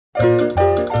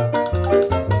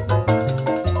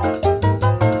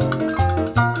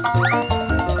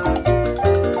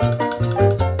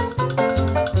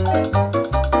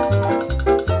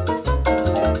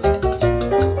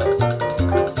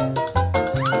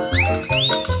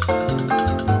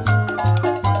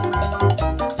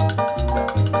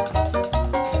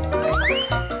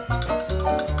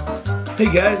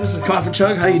Hey guys, this is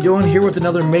Coffeechug. How you doing? Here with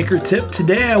another maker tip.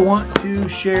 Today I want to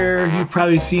share, you've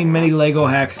probably seen many LEGO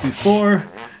hacks before,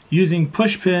 using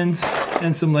push pins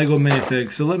and some LEGO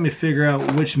Minifigs. So let me figure out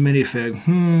which Minifig.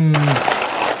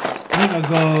 I think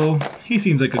I'll go, he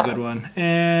seems like a good one.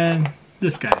 And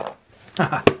this guy.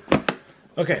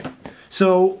 Okay,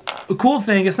 so the cool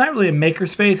thing, it's not really a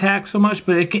Makerspace hack so much,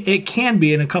 but it can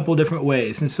be in a couple different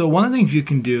ways. And so one of the things you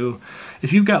can do,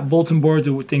 if you've got bulletin boards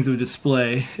or things of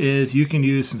display, is you can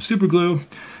use some super glue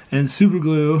and super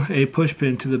glue a push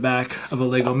pin to the back of a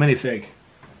LEGO Minifig.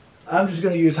 I'm just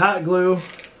going to use hot glue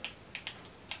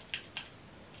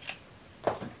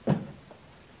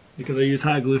because I use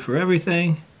hot glue for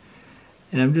everything.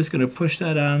 And I'm just going to push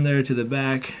that on there to the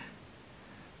back,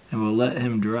 and we'll let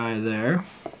him dry there.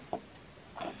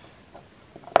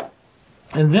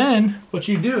 And then what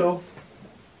you do,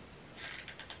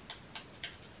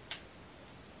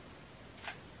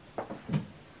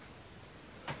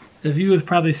 as you have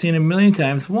probably seen a million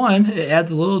times, one, it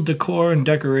adds a little decor and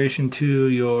decoration to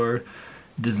your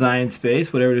design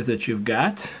space, whatever it is that you've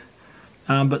got.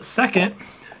 But second,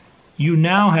 you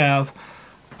now have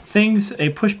things, a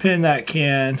push pin that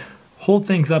can hold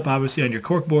things up obviously on your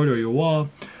corkboard or your wall.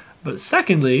 But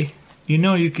secondly, you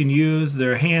know you can use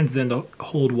their hands then to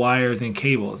hold wires and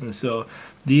cables. And so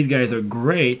these guys are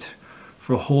great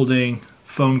for holding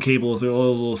phone cables or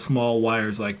little small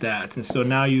wires like that. And so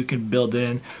now you can build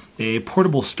in a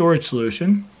portable storage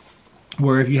solution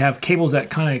where if you have cables that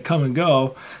kind of come and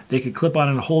go, they could clip on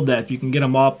and hold that. You can get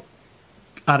them up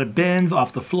out of bins,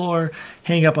 off the floor,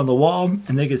 hang up on the wall,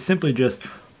 and they could simply just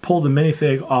pull the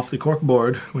minifig off the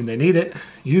corkboard when they need it,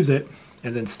 use it,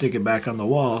 and then stick it back on the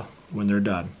wall when they're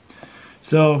done.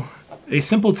 So a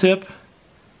simple tip,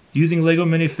 using LEGO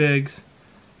Minifigs,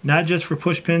 not just for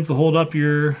push pins to hold up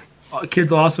your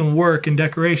kids' awesome work and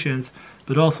decorations,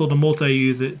 but also to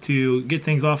multi-use it to get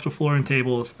things off the floor and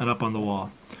tables and up on the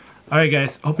wall. Alright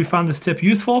guys, hope you found this tip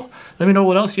useful. Let me know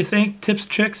what else you think, tips,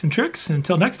 tricks, and tricks.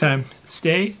 Until next time,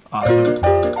 stay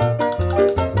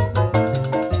awesome.